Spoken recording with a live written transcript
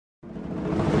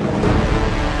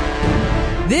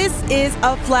This is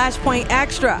a Flashpoint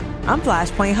Extra. I'm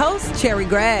Flashpoint host, Cherry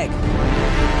Gregg.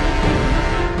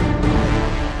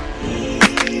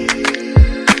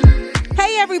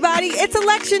 Hey, everybody, it's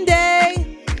Election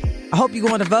Day. I hope you're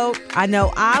going to vote. I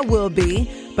know I will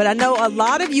be. But I know a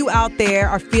lot of you out there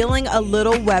are feeling a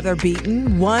little weather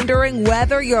beaten, wondering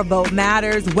whether your vote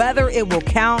matters, whether it will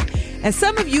count. And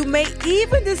some of you may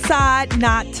even decide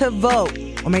not to vote.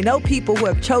 I may know people who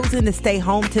have chosen to stay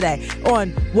home today on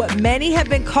what many have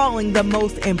been calling the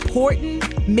most important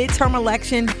midterm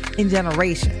election in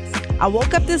generations. I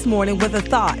woke up this morning with a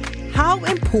thought. How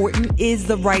important is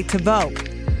the right to vote?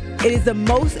 It is the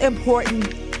most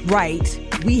important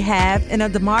right we have in a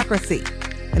democracy.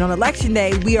 And on Election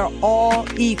Day, we are all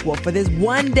equal. For this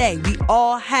one day, we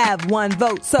all have one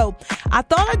vote. So I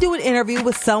thought I'd do an interview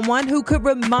with someone who could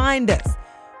remind us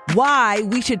why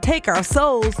we should take our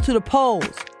souls to the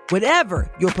polls,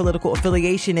 whatever your political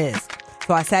affiliation is.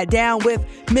 So I sat down with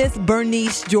Miss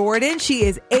Bernice Jordan. She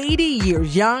is 80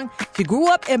 years young. She grew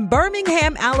up in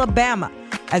Birmingham, Alabama.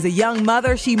 As a young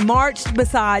mother, she marched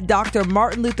beside Dr.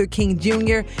 Martin Luther King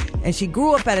Jr., and she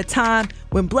grew up at a time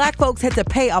when black folks had to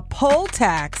pay a poll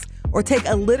tax or take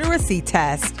a literacy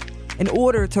test in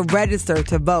order to register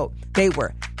to vote.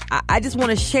 I just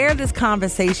want to share this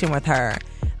conversation with her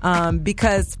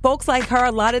because folks like her,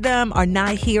 a lot of them are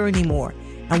not here anymore.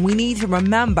 And we need to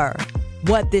remember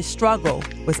what this struggle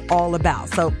was all about.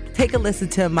 So take a listen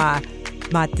to my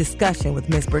discussion with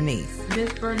Miss Bernice.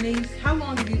 Miss Bernice, how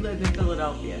long have you lived in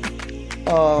Philadelphia?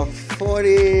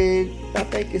 40, I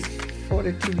think it's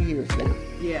 42 years now.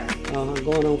 Yeah.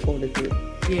 Going on 43.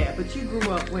 Yeah, but you grew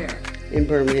up where? In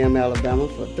Birmingham, Alabama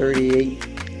for 38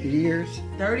 years.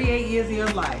 38 years of your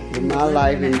life. In my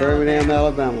life in Birmingham,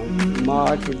 Alabama. Mm-hmm.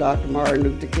 Marched with Dr. Martin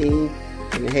Luther King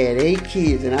and had 8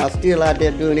 kids, and I was still out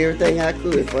there doing everything I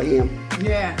could for him.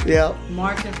 Yeah. Yep.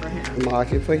 Marching for him.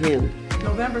 Marching for him.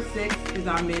 November 6th is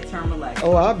our midterm election.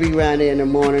 Oh, I'll be around there in the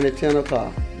morning at 10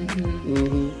 o'clock. Mm-hmm.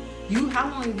 Mm-hmm. How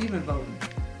long have you been voting?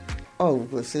 Oh,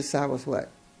 well, since I was what?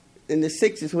 In the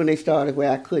 60s when they started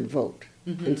where I could vote.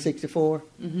 Mm-hmm. In 64,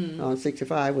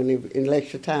 65, when in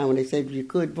election time when they said you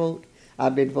could vote,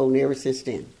 I've been voting ever since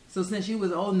then. So since you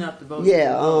was old enough to vote?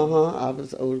 Yeah, I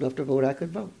was old enough to vote, I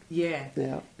could vote. Yeah.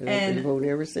 Yeah, and I've been voting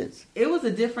ever since. It was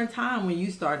a different time when you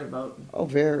started voting. Oh,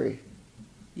 very.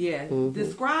 Yeah. Mm-hmm.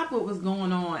 Describe what was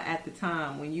going on at the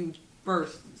time when you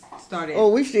first started.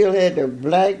 Oh, we still had the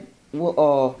black,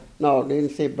 no, they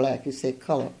didn't say black, it said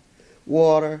color.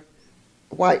 Water,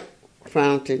 white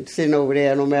fountain sitting over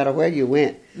there no matter where you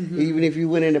went. Mm-hmm. Even if you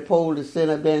went in the poll to sit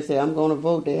up there and say, I'm going to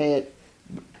vote, they had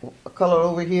a color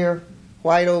over here,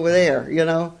 white over there,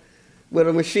 with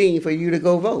a machine for you to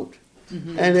go vote.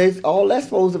 Mm-hmm. And all that's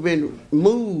supposed to have been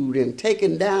moved and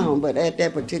taken down, but at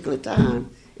that particular time,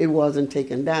 it wasn't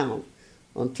taken down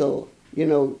until,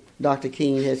 Dr.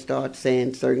 King had started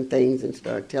saying certain things and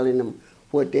started telling them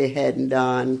what they hadn't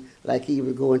done, like he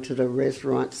would go into the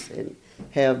restaurants and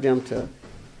have them to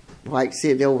white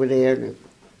sit over there and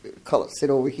the color sit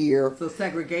over here. So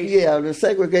segregation. Yeah, the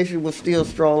segregation was still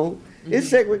strong. Mm-hmm. It's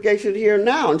segregation here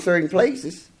now in certain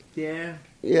places. Yeah.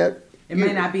 Yeah. It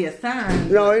may not be a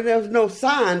sign. No, there's no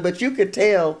sign, but you could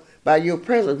tell by your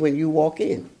presence when you walk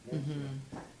in. Mm-hmm.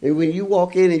 And when you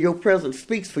walk in and your presence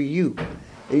speaks for you,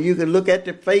 and you can look at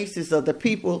the faces of the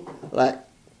people like,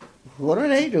 what are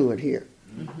they doing here?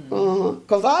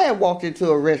 Because I have walked into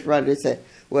a restaurant and said,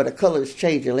 well, the color is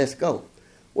changing, let's go.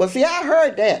 Well, see, I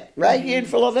heard that right here in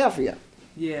Philadelphia.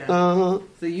 Yeah. So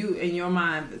you, in your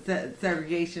mind,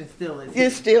 segregation still exists?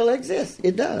 It still exists.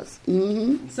 It does.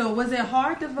 Mm-hmm. So was it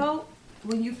hard to vote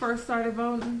when you first started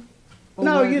voting?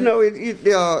 No,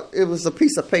 it was a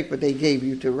piece of paper they gave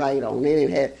you to write on. They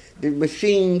didn't have, the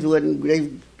machines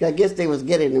wouldn't, I guess they was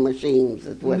getting the machines.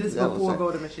 This before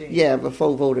voting machines? Yeah,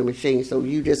 before voting machines. So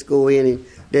you just go in and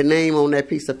the name on that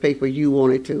piece of paper you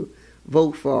wanted to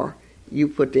vote for, you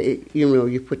put the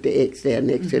X there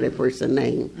next to that person's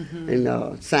name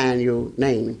and sign your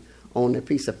name on the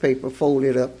piece of paper, fold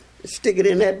it up, stick it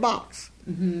in that box.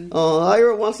 Mm-hmm.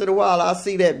 Every once in a while I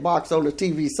see that box on the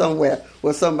TV somewhere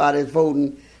where somebody's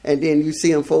voting, and then you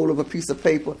see them fold up a piece of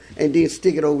paper and then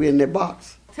stick it over in their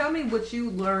box. Tell me what you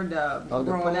learned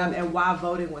growing up and why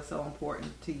voting was so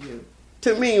important to you.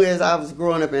 To me, as I was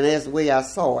growing up and that's the way I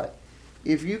saw it,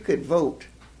 if you could vote,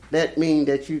 that means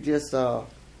that you just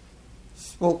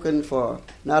spoken for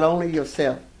not only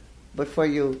yourself, but for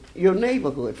your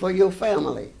neighborhood, for your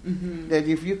family. Mm-hmm. That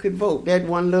if you could vote, that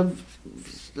one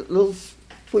little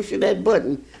push of that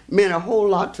button meant a whole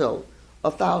lot to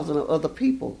 1,000 other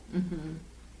people. Mm-hmm.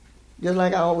 Just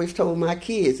like I always told my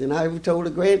kids, and I told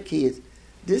the grandkids,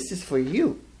 this is for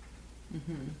you.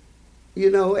 Mm-hmm.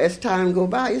 as time go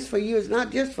by, it's for you. It's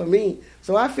not just for me.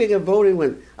 So I figured voting,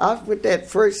 when I put that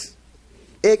first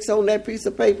X on that piece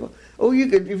of paper,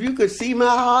 if you could see my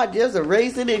heart just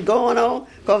erasing it going on,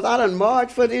 because I done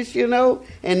marched for this,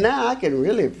 and now I can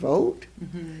really vote.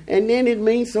 Mm-hmm. And then it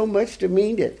means so much to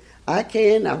me that I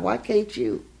can. Now, why can't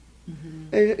you? Mm-hmm.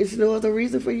 It's no other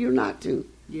reason for you not to.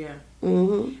 Yeah.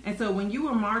 Mm-hmm. And so when you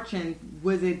were marching,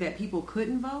 was it that people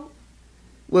couldn't vote?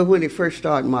 Well, when they first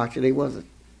started marching, they wasn't.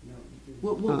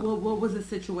 What was the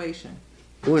situation?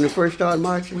 When they first started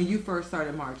marching? When you first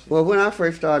started marching? Well, when I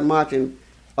first started marching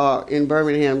in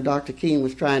Birmingham, Dr. King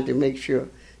was trying to make sure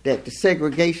that the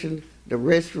segregation, the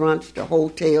restaurants, the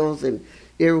hotels, and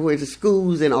everywhere, the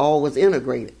schools and all was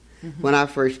integrated when I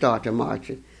first started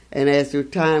marching. And as the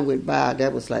time went by,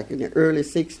 that was like in the early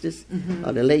 60s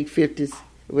or the late 50s.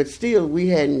 But still, we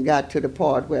hadn't got to the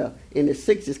part where in the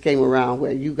 60s came around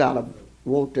where you got to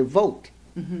want to vote.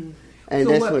 Mm-hmm. And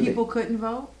so what, people couldn't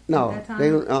vote no, at that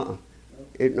time?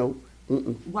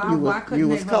 Why couldn't you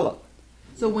they was vote?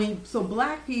 Color. So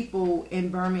black people in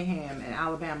Birmingham and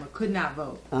Alabama could not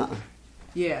vote?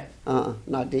 Yeah.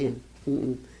 Not then.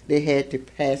 Mm-mm. They had to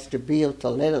pass the bill to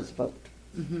let us vote.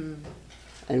 Mm-hmm.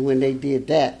 And when they did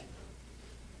that,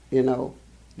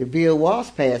 the bill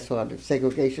was passed for the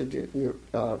segregation to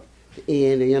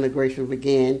end, the integration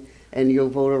began, and your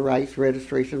voter rights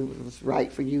registration was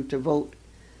right for you to vote.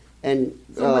 And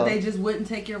but they just wouldn't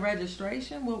take your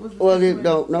registration? What was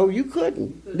the no, you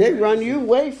couldn't. They run you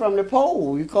away from the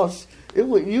poll because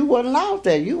you wasn't out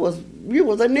there. You was a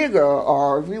nigger,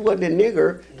 or if you wasn't a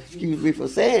nigger, excuse me for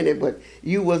saying it, but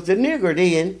you was the nigger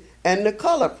then and the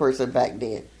colored person back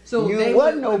then. So you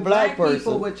wasn't no black person.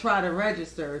 People would try to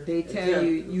register. They tell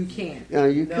you can't. No,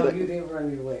 you couldn't. You didn't run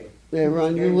you away. They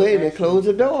run you away. They closed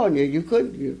the door on you. You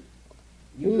couldn't. You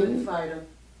couldn't fight them.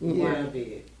 Yeah.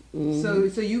 So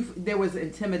there was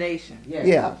intimidation. Yes.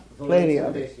 Yeah, plenty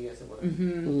of it. Yes, it was.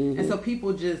 And so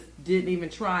people just didn't even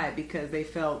try it because they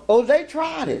felt. Oh, they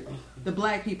tried it. The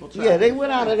black people tried. Yeah, they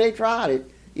went out and they tried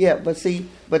it. Yeah, but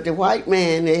the white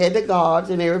man, they had the guards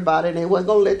and everybody, and they wasn't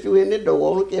going to let you in the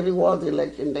door. Look, if it was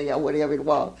election day or whatever it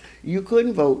was. You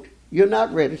couldn't vote. You're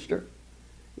not registered.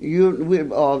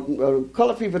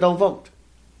 Colored people don't vote.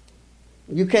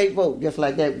 You can't vote, just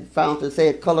like that fountain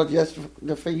said, color just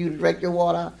for you to drink your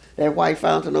water. That white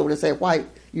fountain over there said, white,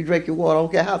 you drink your water. I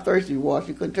don't care how thirsty you was.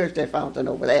 You couldn't touch that fountain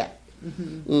over there.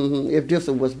 If this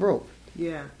one was broke.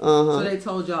 Yeah. So they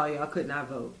told y'all could not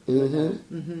vote.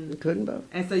 You couldn't vote.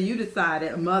 And so you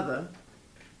decided, you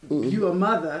a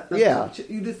mother. Yeah.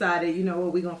 You decided,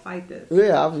 we're going to fight this.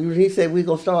 Yeah. He said we're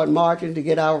going to start marching to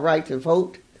get our right to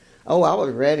vote. Oh, I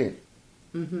was ready.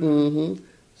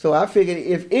 So I figured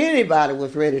if anybody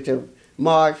was ready to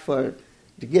march to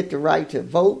get the right to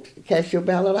vote, cast your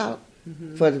ballot out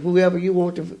for whoever you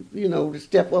want to, to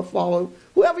step up, follow,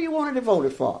 whoever you wanted to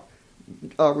vote for.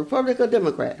 Republican or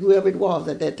Democrat, whoever it was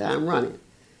at that time running.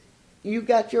 You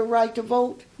got your right to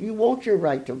vote. You want your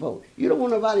right to vote. You don't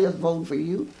want nobody else voting for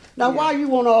you. Now, why you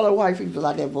want all the white people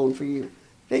out there voting for you?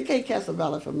 They can't cast a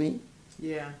ballot for me.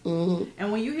 Yeah.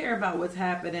 And when you hear about what's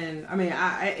happening,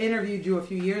 I interviewed you a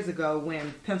few years ago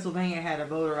when Pennsylvania had a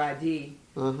voter ID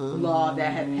law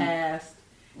that had passed.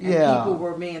 And people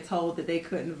were being told that they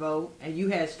couldn't vote, and you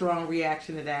had strong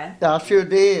reaction to that. I sure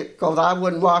did, because I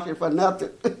wasn't marching for nothing.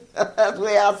 That's the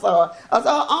way I saw it. I said,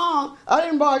 I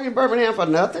didn't march in Birmingham for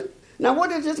nothing. Now,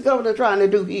 what is this governor trying to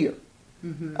do here?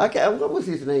 What was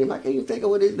his name? I can't even think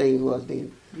of what his name was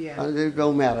then. Yeah. It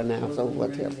don't matter now, so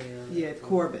whatever. Yeah, it's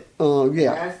Corbett. Oh,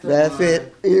 yeah, that's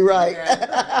it. You're right.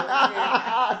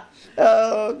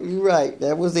 Oh, you're right.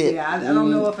 That was it. Yeah, I don't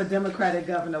know if a Democratic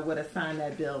governor would have signed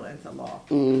that bill into law.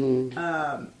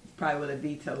 Probably would have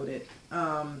vetoed it.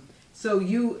 So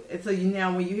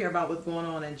now when you hear about what's going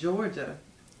on in Georgia.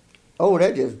 Oh,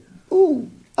 that just,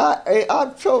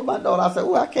 I told my daughter, I said,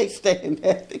 I can't stand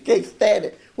that. I can't stand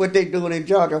it, what they doing in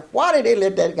Georgia. Why did they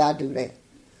let that guy do that?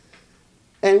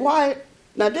 And why?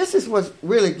 Now, this is what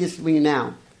really gets me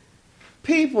now.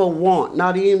 People want,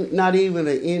 not even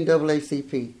the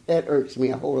NAACP. That irks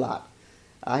me a whole lot.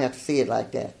 I have to see it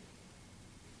like that.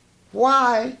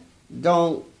 Why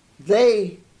don't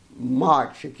they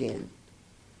march again?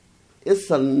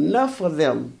 It's enough for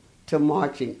them to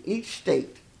march in each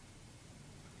state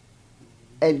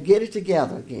and get it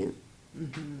together again.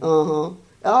 Oh,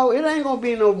 it ain't going to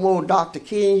be no more Dr.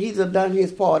 King. He's done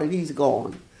his part and he's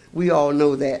gone. We all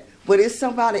know that. But it's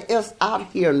somebody else out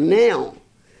here now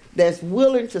that's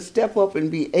willing to step up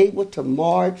and be able to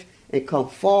march and come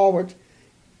forward.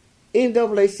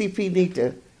 NAACP need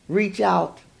to reach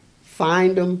out,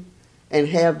 find them, and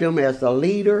have them as a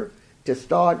leader to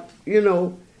start,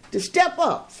 to step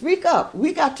up, speak up.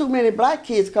 We got too many black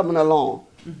kids coming along.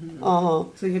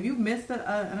 So have you missed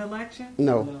an election?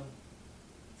 No.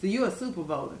 So you're a super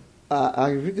voter.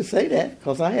 You can say that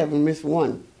because I haven't missed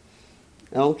one.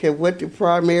 I don't care what the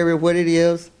primary, what it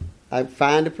is. I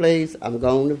find a place, I'm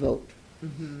going to vote.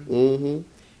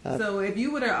 So if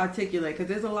you were to articulate, because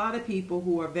there's a lot of people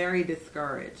who are very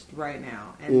discouraged right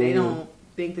now, and they don't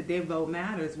think that their vote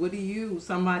matters. What do you,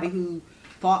 somebody who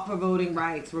fought for voting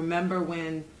rights, remember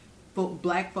when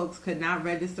black folks could not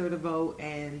register to vote,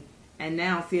 and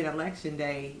now see an election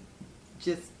day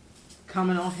just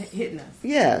coming on, hitting us?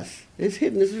 Yes, it's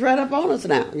hitting us right up on us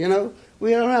now, you know.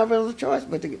 We don't have other choice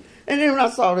but to get. And then when I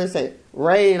saw they say,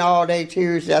 rain all day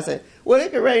Tuesday, I said, well,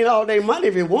 it can rain all day Monday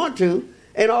if you want to,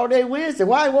 and all day Wednesday.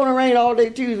 Why want to rain all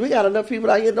day Tuesday? We got enough people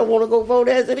out here that don't want to go vote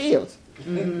as it is.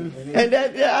 And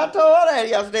I told her that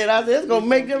yesterday, and I said, it's going to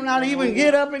make them not even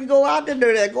get up and go out the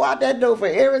door. They go out that door for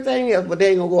everything else, but they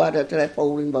ain't going to go out there to that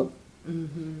polling vote.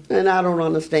 And I don't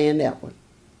understand that one,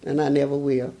 and I never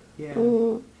will. Yeah.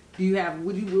 Do you have?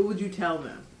 What would you tell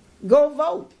them? Go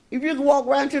vote. If you can walk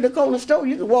around to the corner store,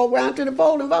 you can walk around to the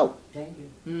poll and vote. Thank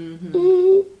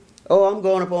you. Oh, I'm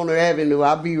going up on the avenue.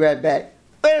 I'll be right back.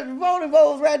 But if the voting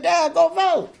vote's right there, go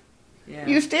vote. Yeah.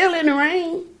 You still in the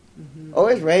rain. Oh,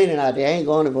 it's raining out there. I ain't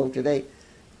going to vote today.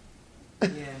 Yeah.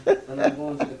 And I'm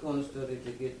going to the corner store to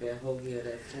get that whole year,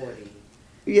 that 40.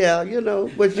 Yeah, you know,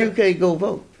 but you can't go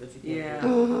vote. But you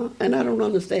Yeah. And I don't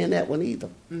understand that one either.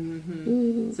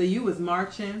 So you was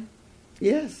marching,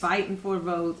 Yes. fighting for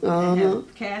votes, and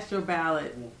have cast your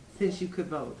ballot since you could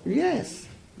vote. Yes.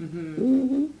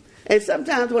 And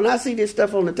sometimes when I see this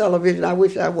stuff on the television, I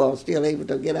wish I was still able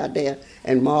to get out there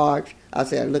and march. I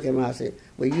look at him, I said,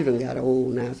 well, you done got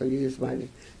old now, so you just might,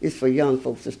 it's for young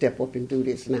folks to step up and do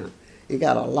this now. You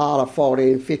got a lot of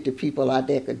 40 and 50 people out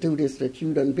there could do this that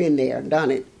you done been there and done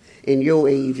it in your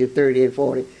age of 30 and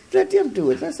 40. Let them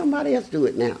do it. Let somebody else do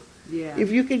it now. Yeah.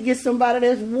 If you could get somebody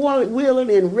that's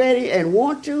willing and ready and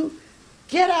want to,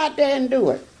 get out there and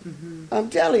do it. I'm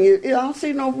telling you, I don't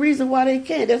see no reason why they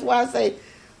can't. That's why I say,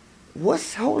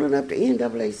 what's holding up the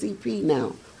NAACP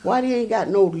now? Why they ain't got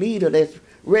no leader that's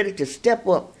ready to step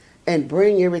up and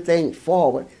bring everything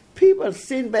forward? People are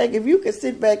sitting back. If you could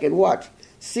sit back and watch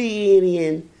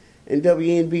CNN and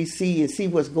WNBC and see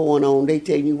what's going on, they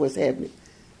tell you what's happening.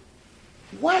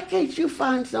 Why can't you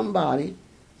find somebody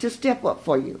to step up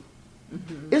for you?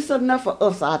 It's enough of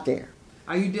us out there.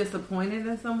 Are you disappointed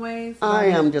in some ways? I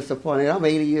am disappointed. I'm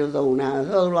 80 years old now. There's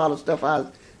a whole lot of stuff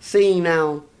I've seen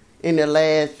now in the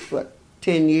last,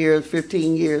 10 years,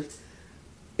 15 years.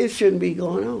 It shouldn't be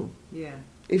going on. Yeah.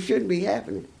 It shouldn't be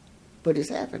happening, but it's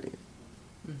happening.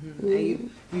 And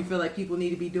you feel like people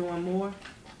need to be doing more?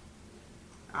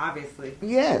 Obviously.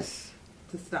 Yes.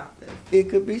 To stop this. It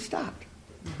could be stopped.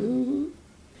 Do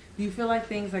you feel like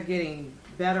things are getting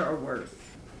better or worse?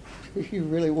 If you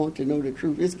really want to know the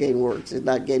truth, it's getting worse. It's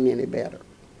not getting any better.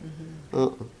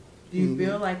 Do you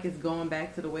feel like it's going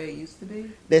back to the way it used to be?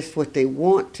 That's what they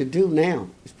want to do now,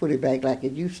 is put it back like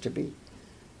it used to be.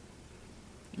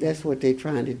 That's what they're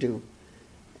trying to do.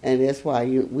 And that's why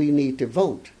we need to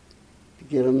vote. To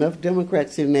get enough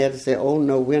Democrats in there to say, oh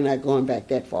no, we're not going back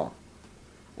that far.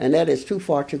 And that is too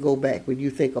far to go back when you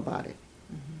think about it.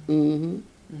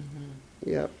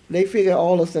 Yeah. They figure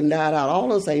all of us done died out.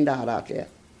 All of us ain't died out yet.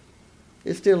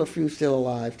 There's still a few still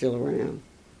alive, still around.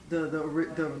 The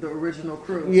original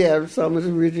crew. Yeah, some of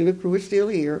the original crew is still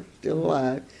here, still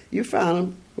alive. You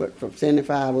found them, from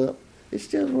 75 up. It's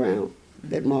still around.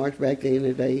 That march back then in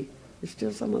the day. There's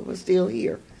still some of us still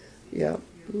here. Yeah.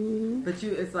 But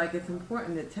it's like it's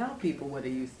important to tell people what it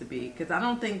used to be, because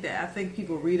I think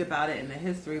people read about it in the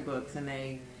history books and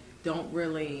they don't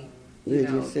really,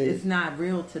 it's not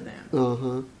real to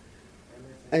them.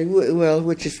 And well,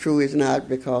 which is true, is not,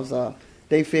 because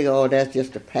they figure, oh, that's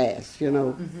just the past,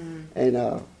 and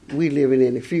we living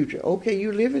in the future. Okay,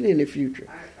 you living in the future,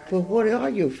 but what are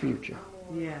your future?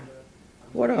 Yeah.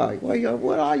 What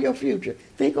are your future?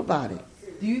 Think about it.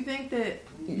 Do you think that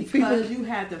because you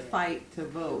had to fight to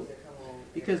vote,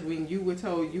 because when you were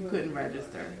told you couldn't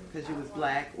register because you was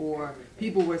black, or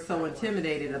people were so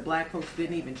intimidated that black folks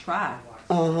didn't even try,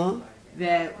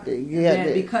 that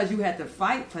because you had to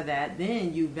fight for that,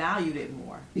 then you valued it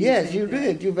more? Yes, you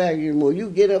did. You valued it more. You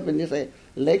get up and just say,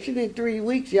 election in 3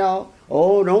 weeks, y'all.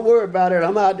 Oh, don't worry about it.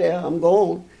 I'm out there. I'm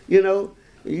going. You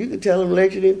can tell them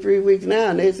election in 3 weeks now,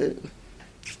 and they say,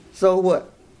 so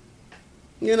what?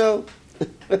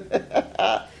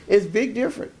 It's big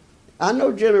different. I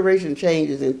know generation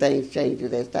changes and things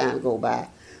changes as time go by,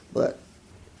 but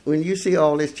when you see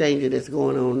all this changing that's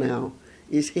going on now,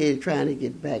 it's here trying to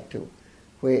get back to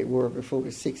where it were before the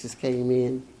 60s came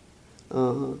in.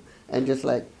 And just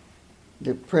like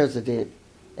the president,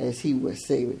 as he was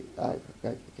saying, I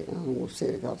don't want to say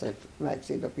it because I like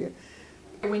say it up here.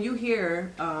 When you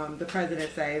hear the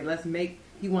president say,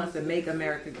 he wants to make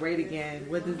America great again,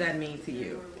 what does that mean to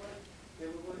you?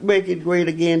 Make it great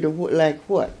again to like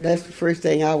what? That's the first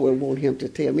thing I would want him to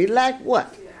tell me. Like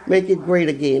what? Make it great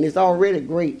again. It's already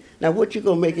great. Now what you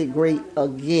going to make it great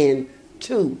again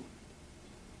to?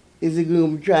 Is he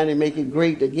going to be trying to make it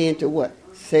great again to what?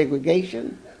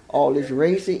 Segregation? All this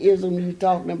racism you're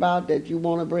talking about that you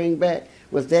want to bring back?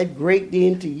 Was that great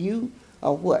then to you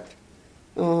or what?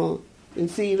 And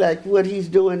see, like what he's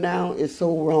doing now is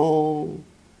so wrong.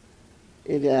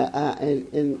 And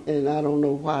I don't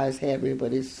know why it's happening,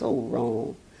 but it's so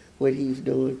wrong what he's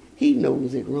doing. He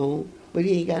knows it wrong, but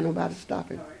he ain't got nobody to stop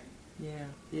him.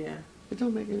 Yeah. It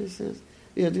don't make any sense.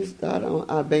 Yeah, I don't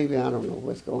know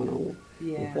what's going on.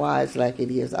 Yeah. Why it's like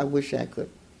it is. I wish I could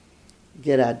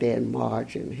get out there and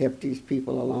march and help these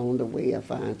people along the way. I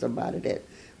find somebody that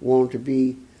want to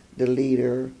be the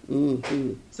leader.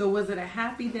 Mm-hmm. So was it a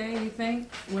happy day, you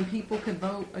think, when people could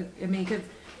vote? I mean, because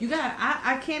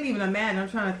I can't even imagine. I'm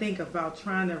trying to think about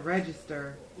trying to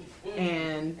register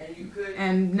and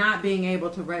not being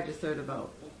able to register to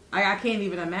vote. I can't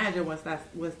even imagine what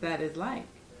that is like.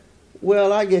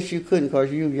 Well, I guess you couldn't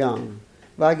because you're young.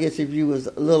 But I guess if you was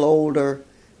a little older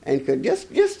and could just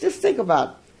think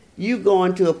about you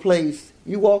going to a place,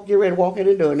 you're ready to walk in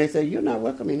the door, and they say, you're not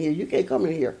welcome in here. You can't come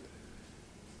in here.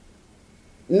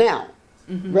 Now,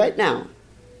 right now.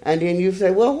 And then you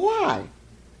say, well, why?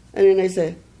 And then they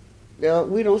say,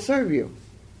 we don't serve you.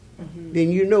 Mm-hmm.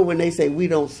 Then you know when they say we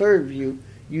don't serve you,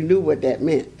 you knew what that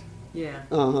meant. Yeah.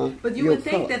 But you would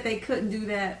think that they couldn't do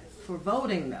that for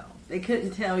voting, though. They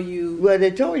couldn't tell you. Well,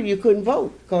 they told you couldn't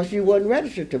vote because you wasn't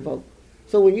registered to vote.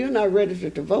 So when you're not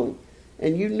registered to vote,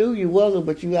 and you knew you wasn't,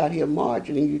 but you out here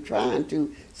marching and you trying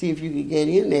to see if you could get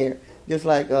in there, just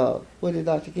like what did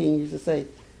Dr. King used to say?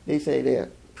 They say they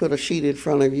put a sheet in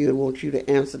front of you and want you to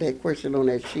answer that question on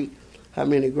that sheet. How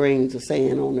many grains of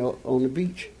sand on the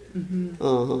beach?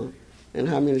 Mm-hmm. And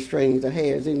how many strings of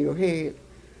hairs in your head?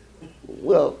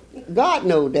 Well, God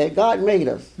knows that. God made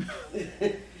us.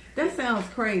 That sounds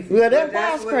crazy. Well, that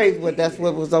was crazy, but that's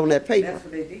what was on that paper. That's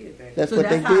what they did back then. That's what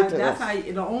they did to us. That's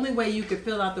how the only way you could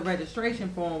fill out the registration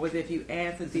form was if you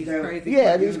answered these crazy questions.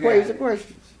 Yeah, these crazy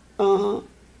questions. How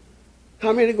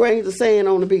many grains of sand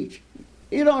on the beach?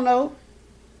 You don't know.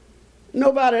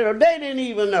 Nobody, they didn't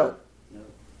even know. No.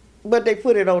 But they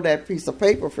put it on that piece of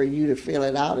paper for you to fill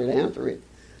it out and answer it.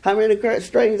 How many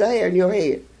strings of hair in your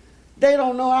head? They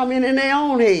don't know how many in their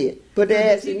own head, but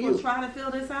they're asking you. People try to fill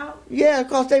this out? Yeah,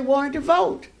 because they wanted to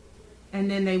vote.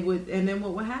 And then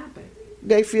what would happen?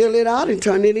 They fill it out and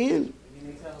turn it in. And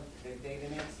they tell them they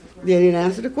didn't answer the question. They didn't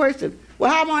answer the question.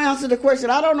 Well, how am I answer the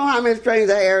question? I don't know how many strings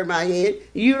of hair in my head.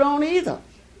 You don't either.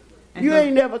 And you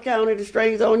ain't never counted the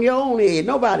strings on your own head.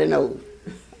 Nobody knows.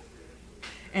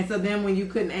 And so then when you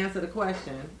couldn't answer the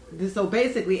question, so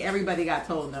basically everybody got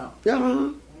told no.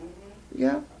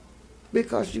 Yeah.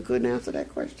 Because you couldn't answer that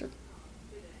question.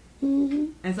 Mm-hmm.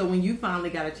 And so when you finally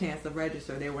got a chance to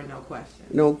register, there were no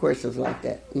questions. No questions like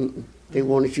that. Mm-mm. They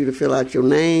wanted you to fill out your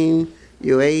name,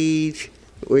 your age,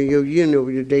 or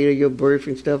your date of your birth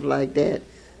and stuff like that.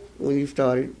 When you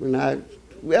started,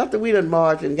 after we done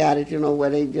marched and got it, where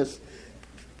they just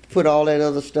put all that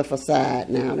other stuff aside.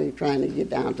 Now they're trying to get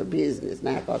down to business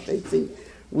now because they see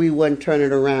we wasn't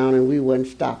turning around and we wasn't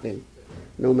stopping,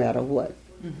 no matter what.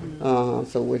 Mm-hmm.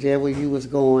 So whichever you was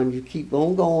going, you keep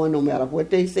on going, no matter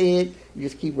what they said. You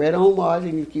just keep right on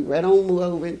marching, you keep right on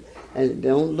moving, and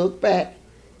don't look back.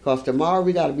 Because tomorrow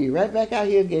we got to be right back out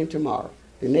here again tomorrow.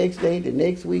 The next day, the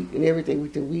next week, and everything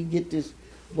until we get this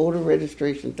voter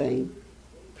registration thing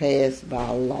passed by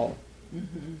law.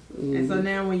 Mm-hmm. Mm-hmm. And so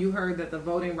now when you heard that the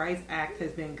Voting Rights Act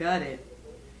has been gutted,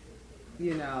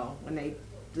 when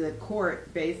the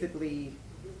court basically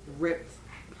ripped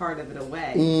part of it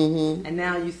away. Mm-hmm. And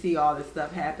now you see all this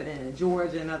stuff happening in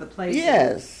Georgia and other places.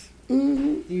 Yes.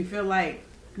 Mm-hmm. Do you feel like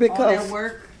because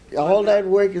all that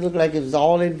work, it looked like it was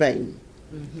all in vain.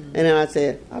 Mm-hmm. And then I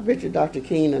said, I bet you Dr.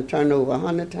 King done turned over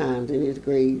 100 times in his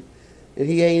grave, and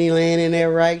he ain't even laying in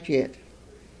there right yet.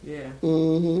 Yeah.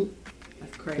 Mm-hmm.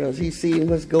 That's crazy. Because he's seeing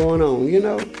what's going on,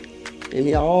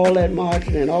 And all that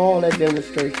marching and all that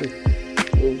demonstration,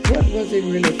 what was it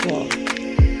really for?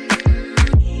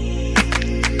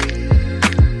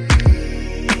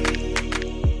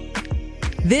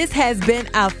 This has been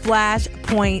a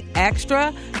Flashpoint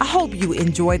Extra. I hope you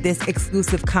enjoyed this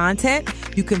exclusive content.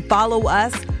 You can follow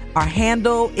us Our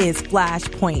handle is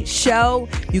Flashpoint Show.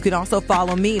 You can also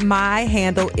follow me. My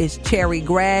handle is Cherry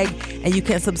Gregg. And you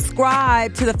can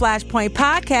subscribe to the Flashpoint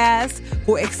Podcast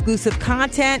for exclusive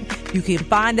content. You can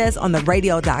find us on the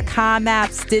radio.com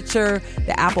app, Stitcher,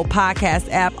 the Apple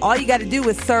Podcast app. All you got to do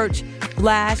is search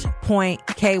Flashpoint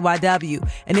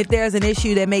KYW. And if there's an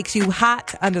issue that makes you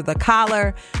hot under the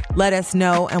collar, let us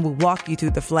know and we'll walk you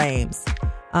through the flames.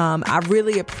 I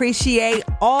really appreciate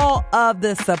all of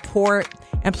the support.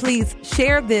 And please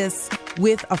share this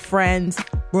with a friend.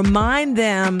 Remind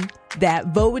them that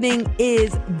voting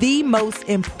is the most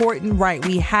important right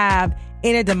we have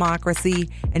in a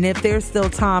democracy. And if there's still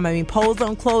time, polls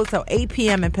don't close till 8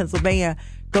 p.m. in Pennsylvania.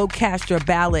 Go cast your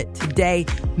ballot today.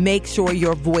 Make sure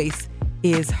your voice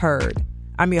is heard.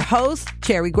 I'm your host,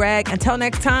 Cherry Gregg. Until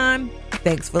next time,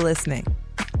 thanks for listening.